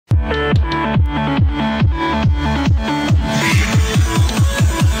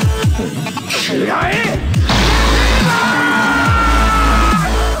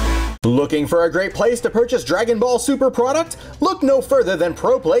Looking for a great place to purchase Dragon Ball Super product? Look no further than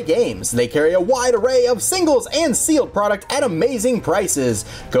Pro Play Games. They carry a wide array of singles and sealed product at amazing prices.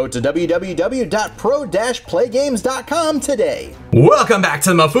 Go to www.pro-playgames.com today. Welcome back to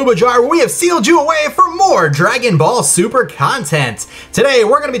the Mafuba Jar, where we have sealed you away for more Dragon Ball Super content. Today,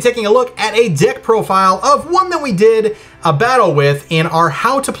 we're going to be taking a look at a deck profile of one that we did a battle with in our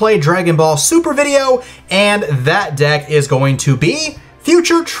How to Play Dragon Ball Super video, and that deck is going to be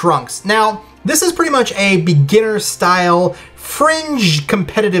Future Trunks. Now, this is pretty much a beginner style, fringe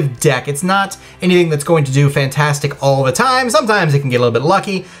competitive deck. It's not anything that's going to do fantastic all the time. Sometimes it can get a little bit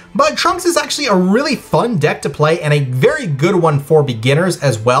lucky, but Trunks is actually a really fun deck to play and a very good one for beginners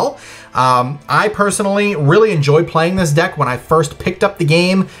as well. I personally really enjoyed playing this deck when I first picked up the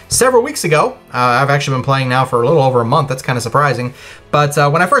game several weeks ago. I've actually been playing now for a little over a month. That's kind of surprising. But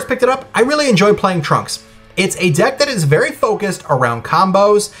when I first picked it up, I really enjoyed playing Trunks. It's a deck that is very focused around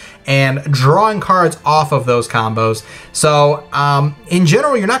combos and drawing cards off of those combos. So in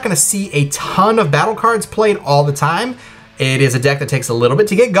general, you're not going to see a ton of battle cards played all the time. It is a deck that takes a little bit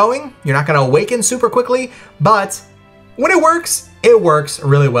to get going. You're not going to awaken super quickly, but when it works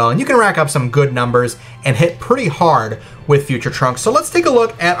really well. And you can rack up some good numbers and hit pretty hard with Future Trunks. So let's take a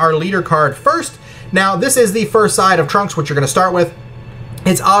look at our leader card first. Now, this is the first side of Trunks, which you're going to start with.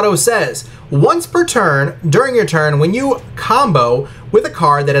 Its auto says, once per turn, during your turn, when you combo with a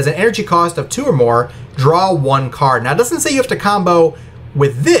card that has an energy cost of 2 or more, draw 1 card. Now, it doesn't say you have to combo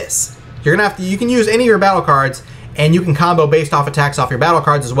with this. You're gonna have to, you can use any of your battle cards, and you can combo based off attacks off your battle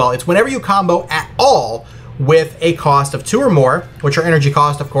cards as well. It's whenever you combo at all with a cost of 2 or more, which your energy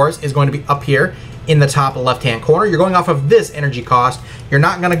cost, of course, is going to be up here in the top left-hand corner. You're going off of this energy cost. You're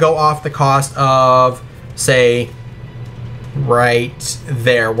not gonna go off the cost of, say, right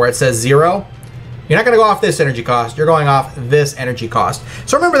there where it says 0. You're not going to go off this energy cost. You're going off this energy cost.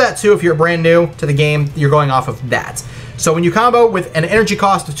 So remember that too. If you're brand new to the game, you're going off of that. So when you combo with an energy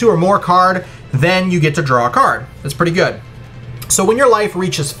cost of 2 or more card, then you get to draw a card. That's pretty good. So when your life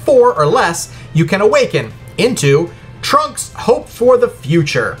reaches 4 or less, you can awaken into Trunks Hope for the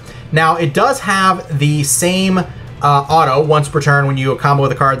Future. Now, it does have the same auto once per turn when you combo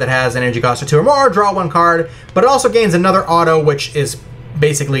with a card that has an energy cost of 2 or more, draw 1 card, but it also gains another auto, which is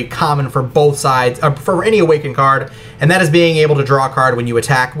basically common for both sides, for any awakened card, and that is being able to draw a card when you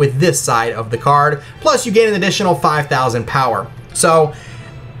attack with this side of the card, plus you gain an additional 5,000 power. So,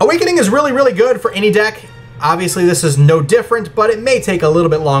 awakening is really, really good for any deck. Obviously, this is no different, but it may take a little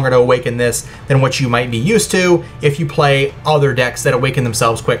bit longer to awaken this than what you might be used to if you play other decks that awaken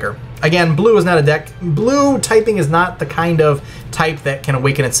themselves quicker. Again, blue is not a deck. Blue typing is not the kind of type that can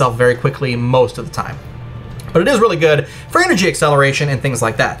awaken itself very quickly most of the time. But it is really good for energy acceleration and things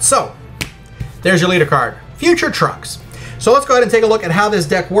like that. So, there's your leader card, Future Trunks. So let's go ahead and take a look at how this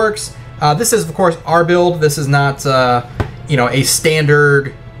deck works. This is, of course, our build. This is not, you know, a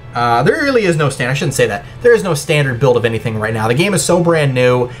standard. There really is no standard. I shouldn't say that. There is no standard build of anything right now. The game is so brand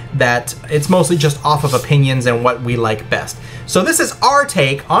new that it's mostly just off of opinions and what we like best. So this is our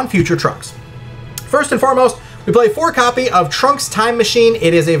take on Future Trunks. First and foremost, we play 4 copy of Trunks Time Machine.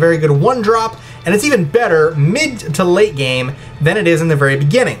 It is a very good 1-drop, and it's even better mid to late game than it is in the very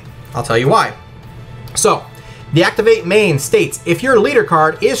beginning. I'll tell you why. So, the activate main states, if your leader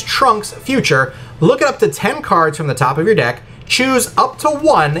card is Trunks Future, look at up to 10 cards from the top of your deck, choose up to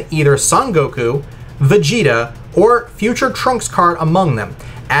 1, either Son Goku, Vegeta, or Future Trunks card among them.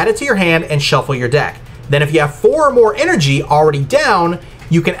 Add it to your hand and shuffle your deck. Then if you have 4 or more energy already down,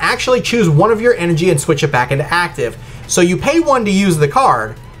 you can actually choose 1 of your energy and switch it back into active. So you pay 1 to use the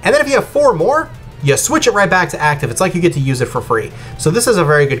card, and then if you have 4 more, you switch it right back to active. It's like you get to use it for free. So this is a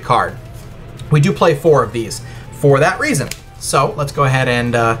very good card. We do play 4 of these for that reason. So let's go ahead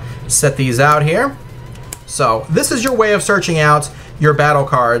and set these out here. So this is your way of searching out your battle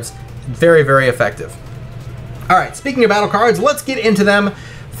cards. Very, very effective. All right, speaking of battle cards, let's get into them.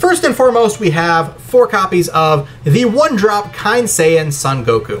 First and foremost, we have 4 copies of the 1-drop Kind Saiyan Son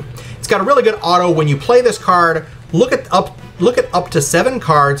Goku. It's got a really good auto. When you play this card, look at up to 7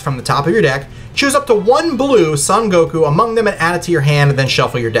 cards from the top of your deck, choose up to 1 blue Son Goku among them and add it to your hand, and then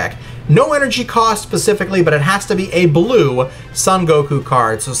shuffle your deck. No energy cost specifically, but it has to be a blue Son Goku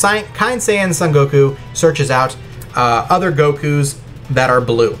card. So Kind Saiyan Son Goku searches out other Gokus that are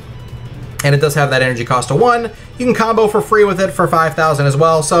blue. And it does have that energy cost of 1. You can combo for free with it for 5,000 as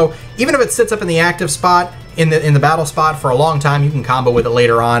well. So even if it sits up in the active spot, in the battle spot for a long time, you can combo with it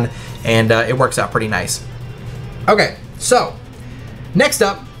later on, and it works out pretty nice. Okay, so next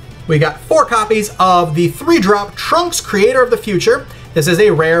up, we got 4 copies of the 3-drop Trunks Creator of the Future. This is a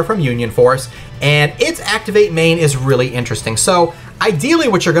rare from Union Force, and its activate main is really interesting. So ideally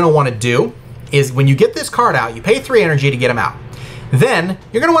what you're going to want to do is when you get this card out, you pay 3 energy to get him out. Then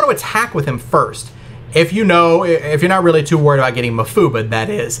you're going to want to attack with him first. If you're not really too worried about getting Mafuba, that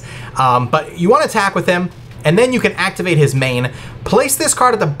is. But you want to attack with him, and then you can activate his main. Place this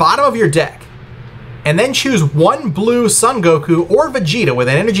card at the bottom of your deck, and then choose one blue Son Goku or Vegeta with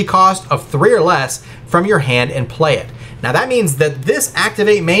an energy cost of 3 or less from your hand and play it. Now that means that this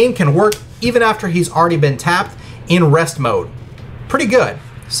activate main can work even after he's already been tapped in rest mode. Pretty good.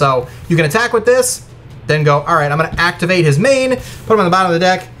 So you can attack with this, then go, all right, I'm gonna activate his main, put him on the bottom of the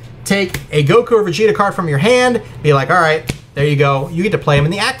deck, take a Goku or Vegeta card from your hand, be like, all right, there you go. You get to play him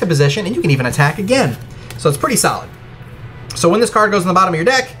in the active position, and you can even attack again. So it's pretty solid. So when this card goes on the bottom of your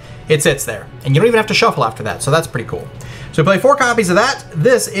deck, it sits there, and you don't even have to shuffle after that, so that's pretty cool. So we play 4 copies of that.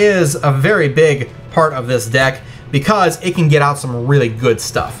 This is a very big part of this deck because it can get out some really good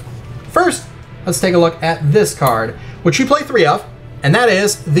stuff. First, let's take a look at this card, which we play 3 of, and that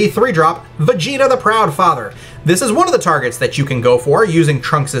is the 3-drop Vegeta the Proud Father. This is one of the targets that you can go for using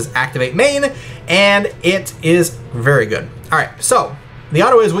Trunks' activate main, and it is very good. All right, so the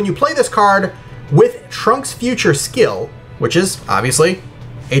auto is when you play this card with Trunks' future skill, which is obviously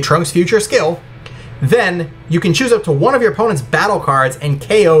a Trunks future skill, then you can choose up to one of your opponent's battle cards and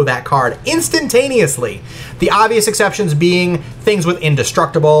KO that card instantaneously. The obvious exceptions being things with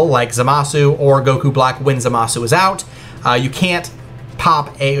indestructible like Zamasu or Goku Black when Zamasu is out. You can't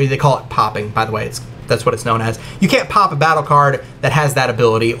pop they call it popping, by the way, that's what it's known as. You can't pop a battle card that has that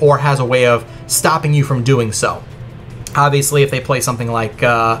ability or has a way of stopping you from doing so. Obviously, if they play something like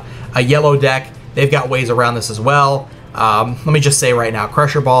a yellow deck, they've got ways around this as well. Let me just say right now,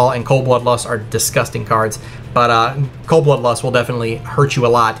 Crusher Ball and Cold Bloodlust are disgusting cards, but Cold Bloodlust will definitely hurt you a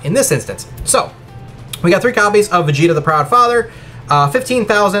lot in this instance. So, we got 3 copies of Vegeta the Proud Father,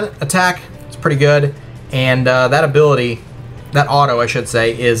 15,000 attack, it's pretty good, and that ability, that auto I should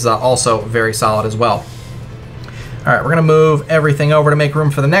say, is also very solid as well. Alright, we're going to move everything over to make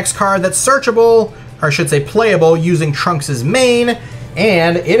room for the next card that's searchable, or I should say playable, using Trunks' main,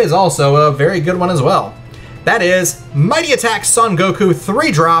 and it is also a very good one as well. That is Mighty Attack Son Goku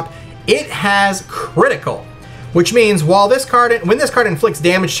 3-drop. It has critical, which means when this card inflicts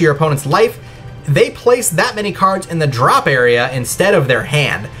damage to your opponent's life, they place that many cards in the drop area instead of their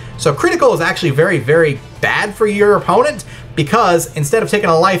hand. So critical is actually very, very bad for your opponent because instead of taking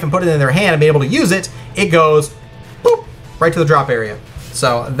a life and putting it in their hand and being able to use it, it goes boop, right to the drop area.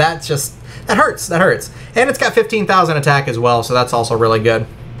 So that hurts, that hurts. And it's got 15,000 attack as well, so that's also really good.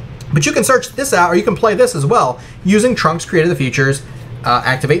 But you can search this out, or you can play this as well, using Trunks Creator of the Future's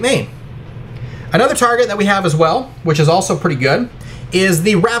activate main. Another target that we have as well, which is also pretty good, is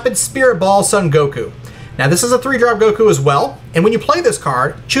the Rapid Spirit Ball Son Goku. Now this is a 3-drop Goku as well, and when you play this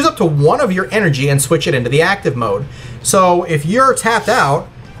card, choose up to one of your energy and switch it into the active mode. So if you're tapped out,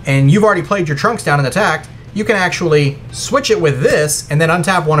 and you've already played your Trunks down and attacked, you can actually switch it with this and then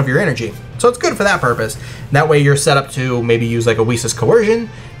untap one of your energy. So it's good for that purpose. That way you're set up to maybe use like a Whis' Coercion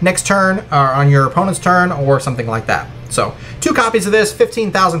next turn, or on your opponent's turn, or something like that. So 2 copies of this,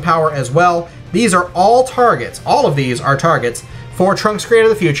 15,000 power as well. These are all targets, all of these are targets for Trunks Creator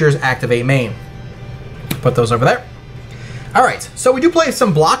of the Future's activate main. Put those over there. All right, so we do play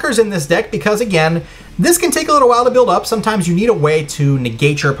some blockers in this deck because again, this can take a little while to build up. Sometimes you need a way to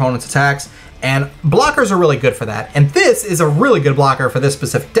negate your opponent's attacks, and blockers are really good for that. And this is a really good blocker for this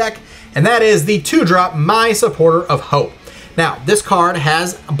specific deck, and that is the 2-drop My Supporter of Hope. Now, this card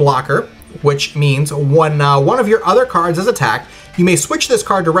has a blocker, which means when one of your other cards is attacked, you may switch this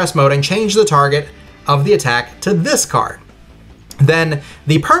card to rest mode and change the target of the attack to this card. Then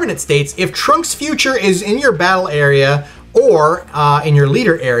the permanent states, if Trunks' future is in your battle area or in your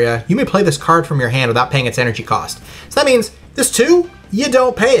leader area, you may play this card from your hand without paying its energy cost. So that means this 2, you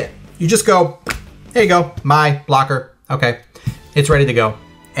don't pay it. You just go, there you go, my blocker. Okay, it's ready to go.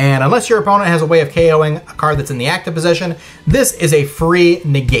 And unless your opponent has a way of KOing a card that's in the active position, this is a free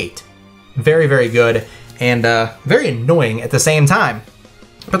negate. Very, very good, and very annoying at the same time.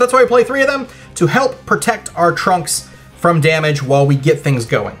 But that's why we play 3 of them, to help protect our Trunks from damage while we get things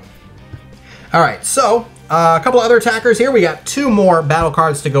going. All right, so a couple of other attackers here. We got 2 more battle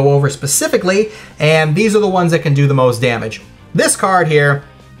cards to go over specifically, and these are the ones that can do the most damage. This card here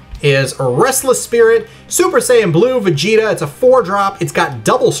is a Restless Spirit, Super Saiyan Blue Vegeta. It's a 4-drop, it's got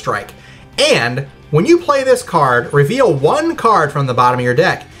double strike. And when you play this card, reveal 1 card from the bottom of your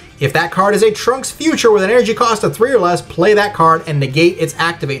deck. If that card is a Trunks future with an energy cost of 3 or less, play that card and negate its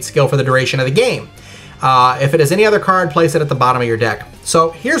activate skill for the duration of the game. If it is any other card, place it at the bottom of your deck.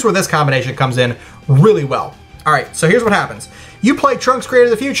 So here's where this combination comes in really well. All right, so here's what happens. You play Trunks Creator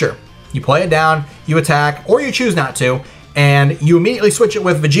of the Future. You play it down, you attack, or you choose not to, and you immediately switch it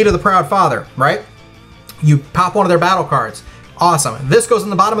with Vegeta the Proud Father, right? You pop one of their battle cards. Awesome. This goes in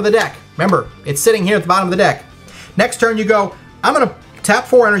the bottom of the deck. Remember, it's sitting here at the bottom of the deck. Next turn you go, I'm gonna tap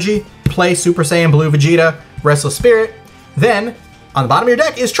 4 energy, play Super Saiyan Blue Vegeta, Restless Spirit. Then, on the bottom of your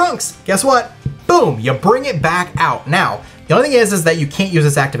deck is Trunks. Guess what? Boom, you bring it back out. Now, the only thing is that you can't use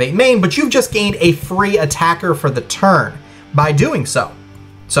this activate main, but you've just gained a free attacker for the turn by doing so.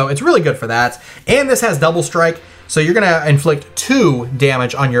 So it's really good for that. And this has double strike, so you're gonna inflict 2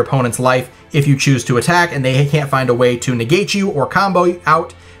 damage on your opponent's life if you choose to attack, and they can't find a way to negate you or combo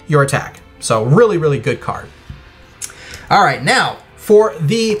out your attack. So really, really good card. All right, now for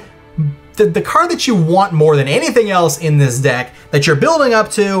the card that you want more than anything else in this deck, that you're building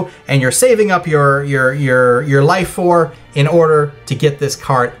up to and you're saving up your life for in order to get this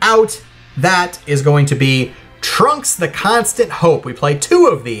card out, that is going to be Trunks the Constant Hope. We play 2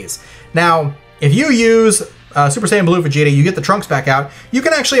 of these. Now, if you use Super Saiyan Blue Vegeta, you get the Trunks back out, you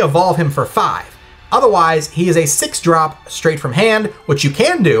can actually evolve him for 5. Otherwise, he is a 6-drop straight from hand, which you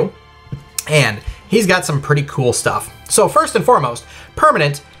can do, and he's got some pretty cool stuff. So first and foremost,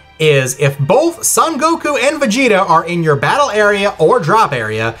 permanent is if both Son Goku and Vegeta are in your battle area or drop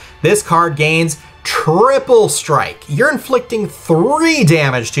area, this card gains triple strike. You're inflicting 3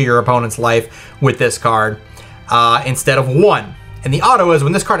 damage to your opponent's life with this card instead of 1. And the auto is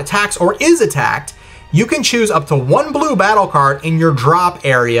when this card attacks or is attacked, you can choose up to 1 blue battle card in your drop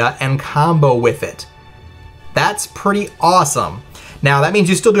area and combo with it. That's pretty awesome. Now that means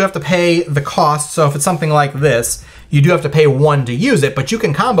you still do have to pay the cost, so if it's something like this, you do have to pay 1 to use it, but you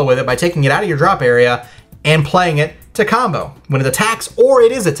can combo with it by taking it out of your drop area and playing it to combo when it attacks or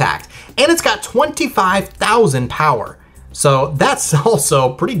it is attacked. And it's got 25,000 power. So that's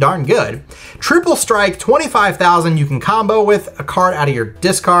also pretty darn good. Triple strike, 25,000, you can combo with a card out of your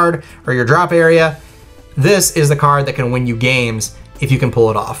discard or your drop area. This is the card that can win you games if you can pull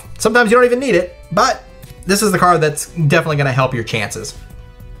it off. Sometimes you don't even need it, but this is the card that's definitely gonna help your chances.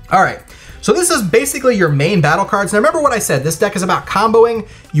 All right, so this is basically your main battle cards. Now remember what I said, this deck is about comboing.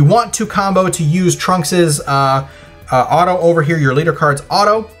 You want to combo to use Trunks's auto over here, your leader card's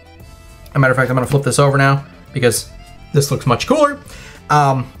auto. As a matter of fact, I'm gonna flip this over now because this looks much cooler.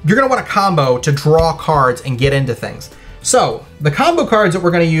 You're gonna wanna combo to draw cards and get into things. So the combo cards that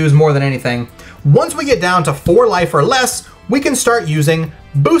we're gonna use more than anything, once we get down to 4 life or less, we can start using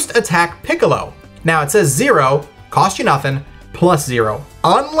Boost Attack Piccolo. Now it says 0, cost you nothing, plus 0,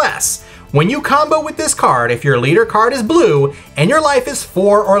 unless when you combo with this card, if your leader card is blue and your life is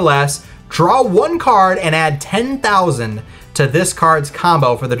 4 or less, draw 1 card and add 10,000 to this card's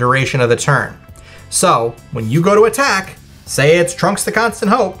combo for the duration of the turn. So when you go to attack, say it's Trunks the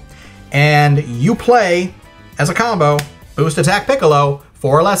Constant Hope, and you play as a combo, Boost Attack Piccolo,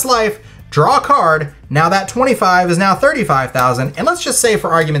 4 or less life, draw a card, now that 25 is now 35,000, and let's just say for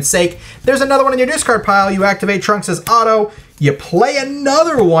argument's sake, there's another one in your discard pile, you activate Trunks' auto, you play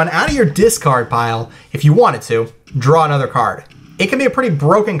another one out of your discard pile, if you wanted to, draw another card. It can be a pretty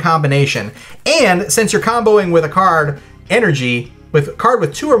broken combination, and since you're comboing with a card energy, with a card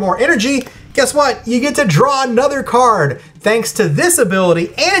with 2 or more energy, guess what? You get to draw another card thanks to this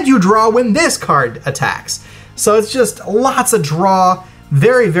ability, and you draw when this card attacks. So it's just lots of draw.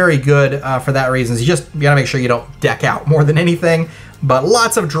 Very, very good for that reason. You gotta make sure you don't deck out more than anything, but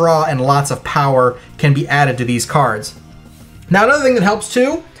lots of draw and lots of power can be added to these cards. Now another thing that helps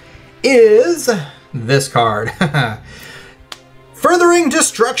too is this card. Furthering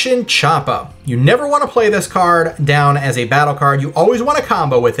Destruction Champa. You never want to play this card down as a battle card. You always want to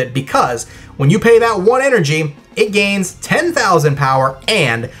combo with it because when you pay that 1 energy, it gains 10,000 power,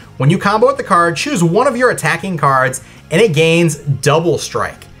 and when you combo with the card, choose one of your attacking cards and it gains double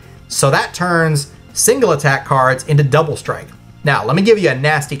strike. So that turns single attack cards into double strike. Now, let me give you a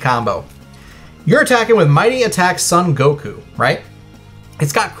nasty combo. You're attacking with Mighty Attack Son Goku, right?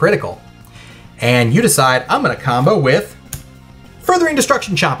 It's got critical. And you decide, I'm gonna combo with Furthering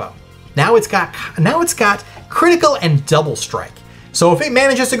Destruction Champa. Now it's got critical and double strike. So if it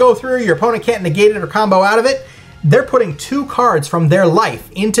manages to go through, your opponent can't negate it or combo out of it, they're putting 2 cards from their life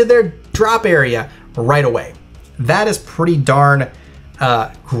into their drop area right away. That is pretty darn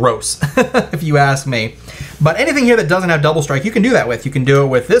gross, if you ask me. But anything here that doesn't have double strike, you can do that with. You can do it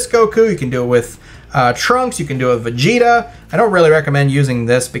with this Goku, you can do it with Trunks, you can do it with Vegeta. I don't really recommend using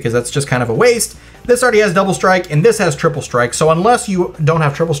this because that's just kind of a waste. This already has double strike, and this has triple strike. So unless you don't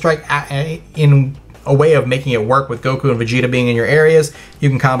have triple strike in a way of making it work with Goku and Vegeta being in your areas, you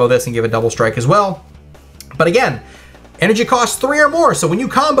can combo this and give it double strike as well. But again, energy costs 3 or more, so when you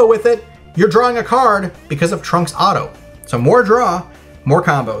combo with it, you're drawing a card because of Trunks' auto. So more draw, more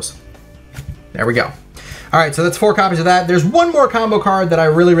combos. There we go. All right, so that's 4 copies of that. There's one more combo card that I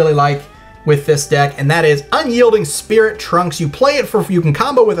really, really like with this deck, and that is Unyielding Spirit Trunks. You play it for, you can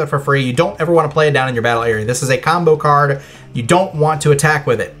combo with it for free. You don't ever want to play it down in your battle area. This is a combo card. You don't want to attack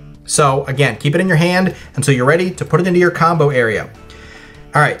with it. So again, keep it in your hand until you're ready to put it into your combo area.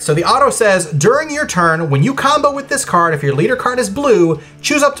 All right, so the auto says, during your turn, when you combo with this card, if your leader card is blue,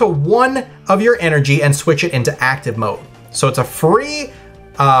 choose up to 1 of your energy and switch it into active mode. So it's a free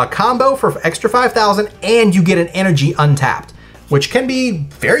combo for extra 5,000, and you get an energy untapped, which can be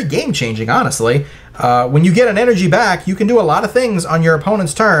very game-changing, honestly. When you get an energy back, you can do a lot of things on your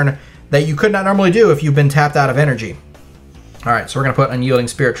opponent's turn that you could not normally do if you've been tapped out of energy. All right, so we're gonna put Unyielding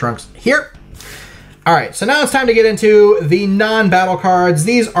Spirit Trunks here. All right, so now it's time to get into the non-battle cards.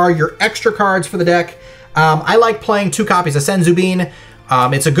 These are your extra cards for the deck. I like playing 2 copies of Senzu Bean.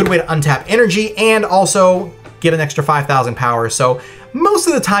 It's a good way to untap energy and also get an extra 5,000 power. So most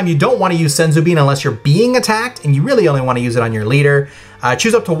of the time you don't want to use Senzu Bean unless you're being attacked, and you really only want to use it on your leader.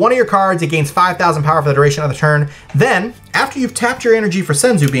 Choose up to 1 of your cards. It gains 5,000 power for the duration of the turn. Then, after you've tapped your energy for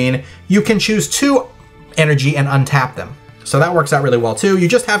Senzu Bean, you can choose 2 energy and untap them. So that works out really well too. You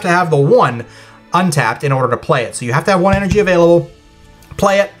just have to have the 1 untapped in order to play it. So you have to have 1 energy available,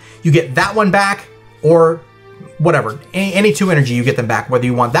 play it, you get that one back, or whatever, any 2 energy, you get them back, whether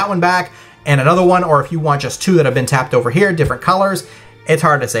you want that one back and another one, or if you want just 2 that have been tapped over here, different colors. It's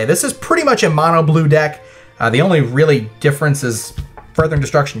hard to say. This is pretty much a mono blue deck. The only really difference is Furthering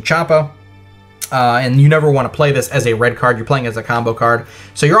Destruction Champa, and you never want to play this as a red card. You're playing as a combo card,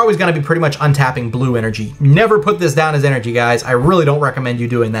 so you're always going to be pretty much untapping blue energy. Never put this down as energy, guys. I really don't recommend you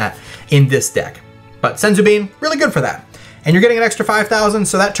doing that in this deck. But Senzu Bean, really good for that. And you're getting an extra 5,000,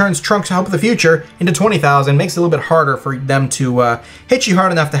 so that turns Trunks Hope of the Future into 20,000. Makes it a little bit harder for them to hit you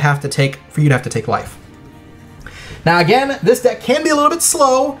hard enough to for you to have to take life. Now again, this deck can be a little bit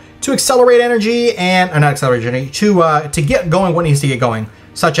slow to accelerate energy or not accelerate energy, to get going what needs to get going,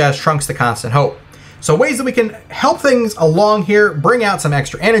 such as Trunks the Constant Hope. So ways that we can help things along here, bring out some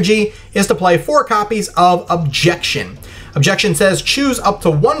extra energy, is to play 4 copies of Objection. Objection says choose up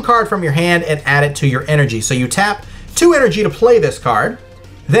to 1 card from your hand and add it to your energy. So you tap 2 energy to play this card,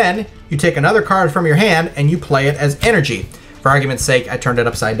 then you take another card from your hand and you play it as energy. For argument's sake, I turned it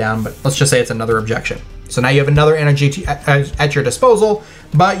upside down, but let's just say it's another Objection. So now you have another energy at your disposal,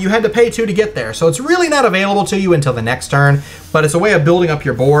 but you had to pay 2 to get there. So it's really not available to you until the next turn, but it's a way of building up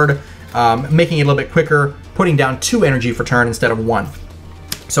your board, making it a little bit quicker, putting down 2 energy for turn instead of 1.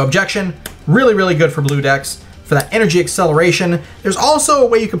 So Objection, really, really good for blue decks for that energy acceleration. There's also a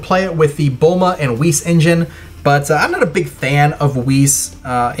way you can play it with the Bulma and Whis engine, but I'm not a big fan of Whis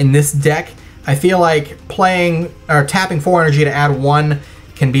in this deck. I feel like playing or tapping 4 energy to add 1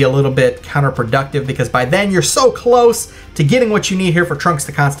 can be a little bit counterproductive, because by then you're so close to getting what you need here for Trunks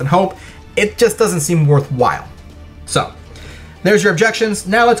the Constant Hope, it just doesn't seem worthwhile. So there's your objections.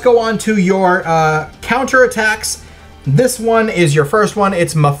 Now let's go on to your counter attacks. This one is your first one.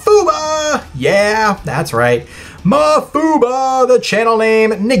 It's Mafuba. Yeah, that's right. Mafuba, the channel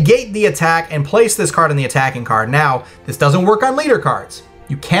name. Negate the attack and place this card in the attacking card. Now, this doesn't work on leader cards.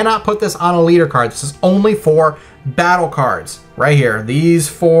 You cannot put this on a leader card. This is only for battle cards. Right here. These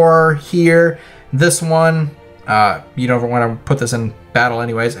 4 here. This one. You don't want to put this in battle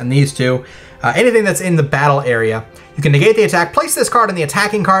anyways. And these 2. Anything that's in the battle area. You can negate the attack, place this card in the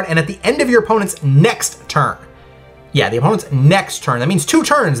attacking card, and at the end of your opponent's next turn. Yeah, the opponent's next turn. That means 2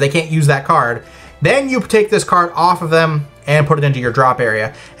 turns they can't use that card. Then you take this card off of them and put it into your drop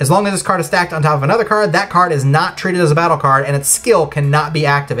area. As long as this card is stacked on top of another card, that card is not treated as a battle card and its skill cannot be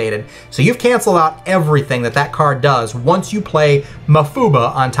activated. So you've canceled out everything that card does once you play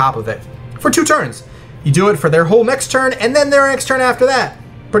Mafuba on top of it for 2 turns. You do it for their whole next turn and then their next turn after that.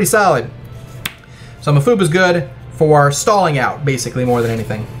 Pretty solid. So Mafuba's good for stalling out, basically, more than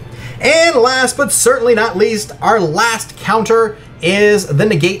anything. And last but certainly not least, our last counter is the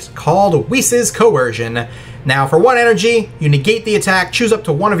negate called Whis' Coercion. Now for 1 energy, you negate the attack, choose up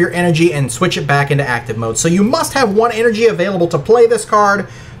to 1 of your energy and switch it back into active mode. So you must have 1 energy available to play this card.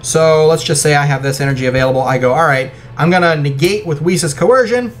 So let's just say I have this energy available. I go, all right, I'm gonna negate with Whis'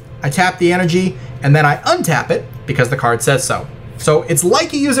 Coercion. I tap the energy and then I untap it because the card says so. So it's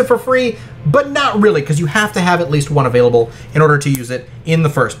like you use it for free, but not really, because you have to have at least 1 available in order to use it in the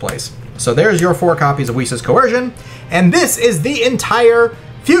first place. So there's your 4 copies of Whis' Coercion, and this is the entire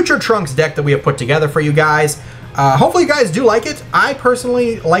Future Trunks deck that we have put together for you guys. Hopefully you guys do like it. I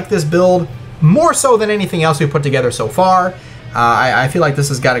personally like this build more so than anything else we've put together so far. I feel like this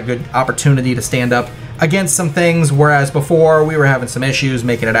has got a good opportunity to stand up against some things, whereas before we were having some issues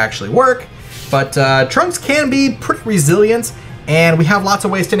making it actually work. But Trunks can be pretty resilient, and we have lots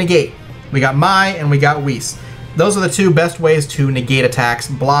of ways to negate. We got Mai and we got Whis. Those are the two best ways to negate attacks,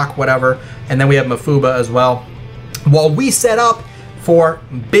 block, whatever. And then we have Mafuba as well. While we set up for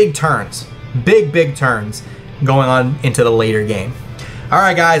big turns, big turns going on into the later game. All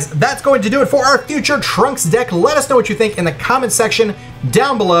right, guys, that's going to do it for our future Trunks deck. Let us know what you think in the comment section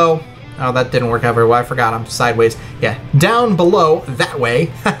down below. Oh, that didn't work out very well. I forgot I'm sideways. Yeah, down below that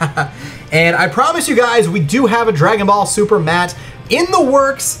way. And I promise you guys, we do have a Dragon Ball Super mat in the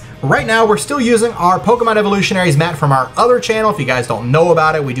works. Right now, we're still using our Pokemon Evolutionaries mat from our other channel. If you guys don't know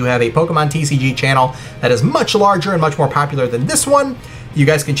about it, we do have a Pokemon TCG channel that is much larger and much more popular than this one. You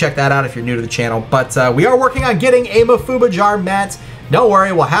guys can check that out if you're new to the channel. But we are working on getting a Mafuba Jar mat. Don't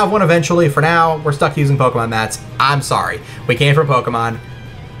worry, we'll have one eventually. For now, we're stuck using Pokemon mats. I'm sorry. We came from Pokemon.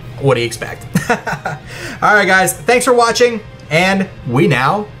 What do you expect? All right, guys, thanks for watching, and we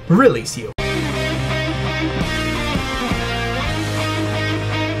now release you.